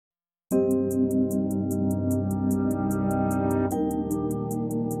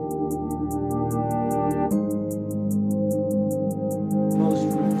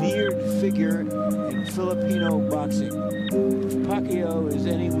Filipino boxing. Pacquiao is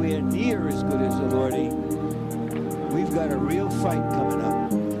anywhere near as good as Lordy. We've got a real fight coming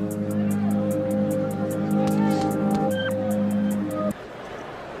up.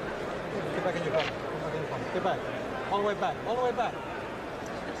 Get back in your corner. Get back. All the way back. All the way back.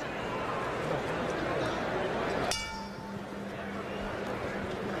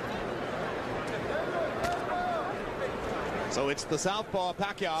 So it's the southpaw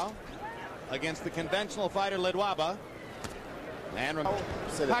Pacquiao against the conventional fighter Ledwaba. And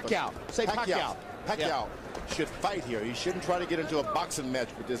Pacquiao. Say Pacquiao. Pacquiao should fight here. He shouldn't try to get into a boxing match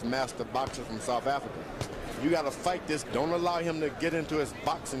with this master boxer from South Africa. You got to fight this. Don't allow him to get into his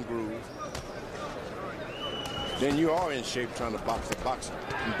boxing groove. Then you are in shape trying to box a boxer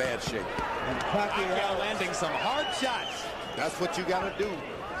in bad shape. And Pacquiao landing some hard shots. That's what you got to do.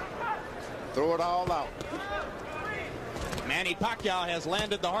 Throw it all out. Manny Pacquiao has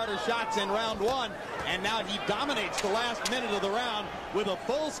landed the harder shots in round one, and now he dominates the last minute of the round with a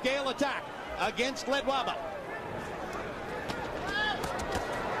full-scale attack against Ledwaba.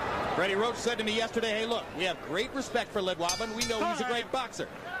 Freddie Roach said to me yesterday, hey, look, we have great respect for Ledwaba, and we know he's a great boxer,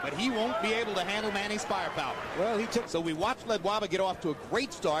 but he won't be able to handle Manny's firepower. Well, So we watched Ledwaba get off to a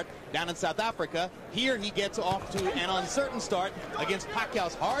great start down in South Africa. Here he gets off to an uncertain start against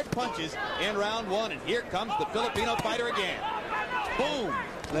Pacquiao's hard punches in round one, and here comes the Filipino fighter again. Boom!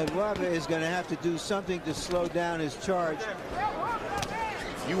 Ledwaba is going to have to do something to slow down his charge.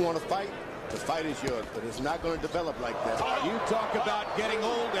 If you want to fight, the fight is yours, but it's not going to develop like that. You talk about getting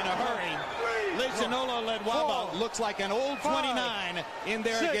old in a hurry. Lesionolo Ledwaba looks like an old 29 in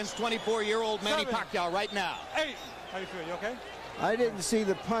there against 24-year-old Manny Pacquiao right now. Hey, how you feel? You okay? I didn't see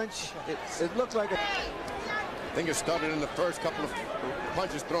the punch. It looked like a... I think it started in the first couple of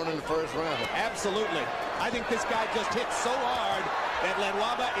punches thrown in the first round. Absolutely. I think this guy just hit so hard that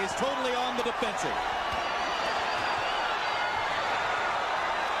Ledwaba is totally on the defensive.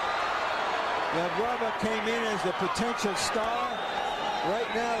 Ledwaba came in as a potential star.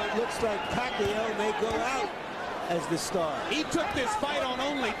 Right now, it looks like Pacquiao may go out as the star. He took this fight on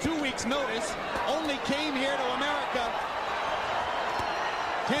only 2 weeks' notice, only came here to America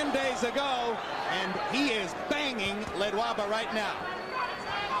 10 days ago, and he is banging Ledwaba right now.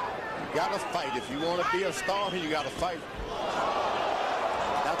 You got to fight. If you want to be a star, you got to fight.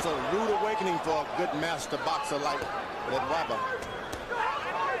 That's a rude awakening for a good master boxer like Ledwaba.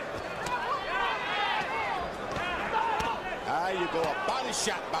 There you go, a body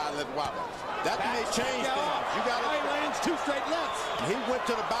shot by Ledwaba. That may change things. You got to lands 2 straight lefts. He went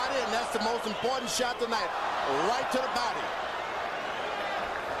to the body, and that's the most important shot tonight. Right to the body.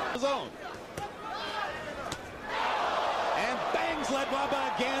 Zone. And bangs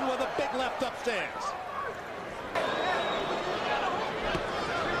Ledwaba again with a big left upstairs.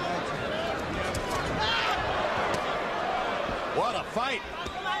 What a fight.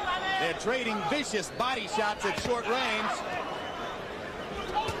 They're trading vicious body shots at short range.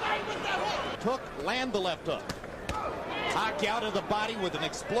 Land the left hook. Pacquiao to the body with an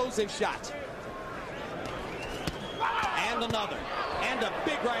explosive shot. And another. And a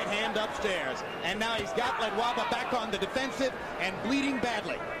big right hand upstairs. And now he's got Ledwaba back on the defensive and bleeding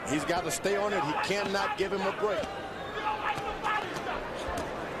badly. He's got to stay on it. He cannot give him a break.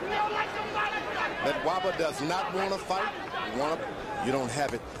 Ledwaba does not want to fight. You don't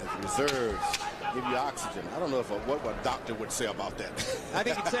have it as reserves. Give you oxygen. I don't know what a doctor would say about that. I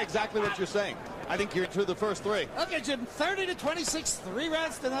think he'd say exactly what you're saying. I think you're through the first 3. Okay, Jim, 30-26, 3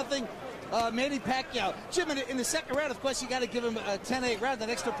 rounds to nothing. Manny Pacquiao. Jim, in the second round, of course, you got to give him a 10-8 round, an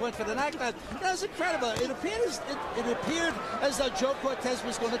extra point for the knockout. That was incredible. It appeared as though Joe Cortez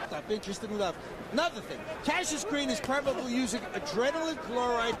was going to stop. Interesting enough. Another thing, Cassius Green is probably using adrenaline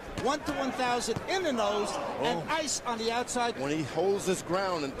chloride 1 to 1,000 in the nose and ice on the outside. When he holds his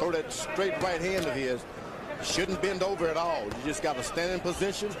ground and throw that straight right hand of his, he shouldn't bend over at all. You just got to stand in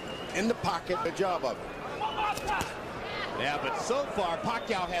position, in the pocket, the job of it. Yeah, but so far,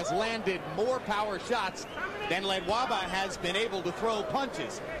 Pacquiao has landed more power shots than Ledwaba has been able to throw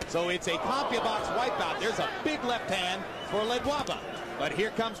punches. So it's a CompuBox wipeout. There's a big left hand for Ledwaba. But here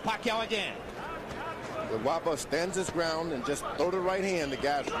comes Pacquiao again. Ledwaba stands his ground and just throw the right hand. The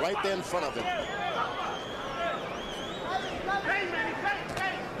guy's right there in front of him.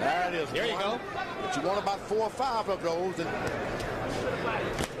 That is There you go. But you want about 4 or 5 of those. And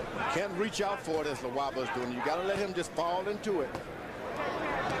can't reach out for it as Ledwaba's doing. You got to let him just fall into it.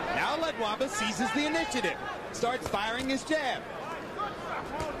 Now Ledwaba seizes the initiative. Starts firing his jab.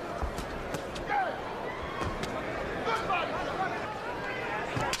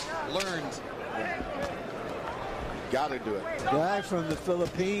 Learns. Got to do it. Guy from the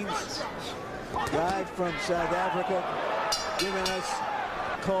Philippines. Guy from South Africa giving us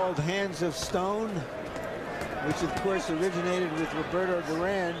called Hands of Stone, which of course originated with Roberto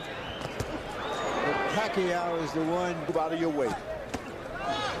Duran. But Pacquiao is the one. Move out of your way.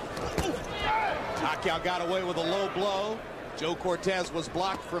 Pacquiao got away with a low blow. Joe Cortez was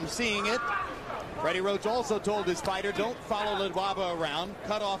blocked from seeing it. Freddie Roach also told his fighter, don't follow Ledwaba around,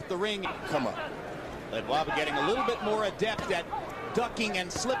 cut off the ring. Come on. Ledwaba getting a little bit more adept at ducking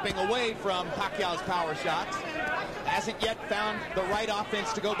and slipping away from Pacquiao's power shots. Hasn't yet found the right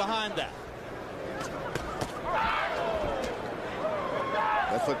offense to go behind that.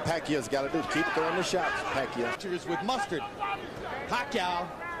 That's what Pacquiao's got to do. Keep throwing the shots, Pacquiao. With mustard. Pacquiao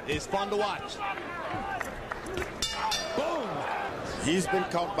is fun to watch. Boom! He's been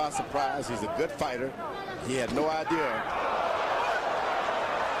caught by surprise. He's a good fighter. He had no idea.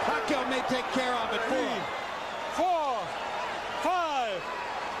 Pacquiao may take care of it. 3, 4, 5,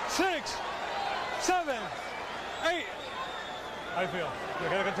 6, 7, 8. How do you feel? You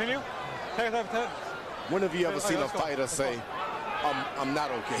gonna continue? Take it 10. When have you ever seen a fighter say, I'm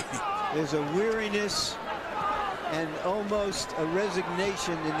not okay? There's a weariness and almost a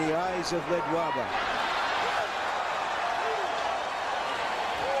resignation in the eyes of Ledwaba.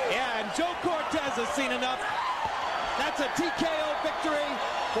 Yeah, and Joe Cortez has seen enough. That's a TKO victory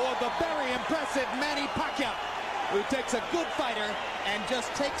for the very impressive Manny Pacquiao, who takes a good fighter and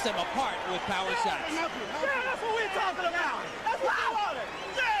just takes him apart with power shots. Yeah, that's what we're talking about. That's what I wanted.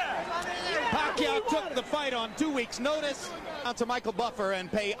 Yeah. Pacquiao took the fight on 2 weeks' notice. Out to Michael Buffer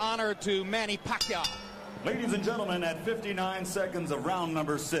and pay honor to Manny Pacquiao. Ladies and gentlemen, at 59 seconds of round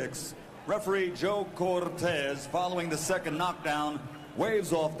number 6, referee Joe Cortez, following the second knockdown,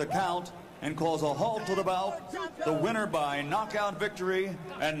 waves off the count and calls a halt to the bout. The winner by knockout victory,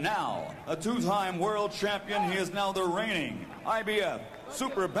 and now a two-time world champion. He is now the reigning IBF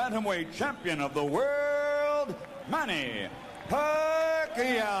Super Bantamweight Champion of the world, Manny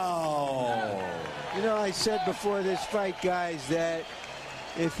Pacquiao. You know, I said before this fight, guys, that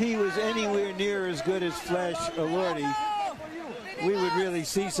if he was anywhere near as good as Flash Elordi, we would really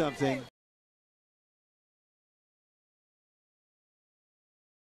see something.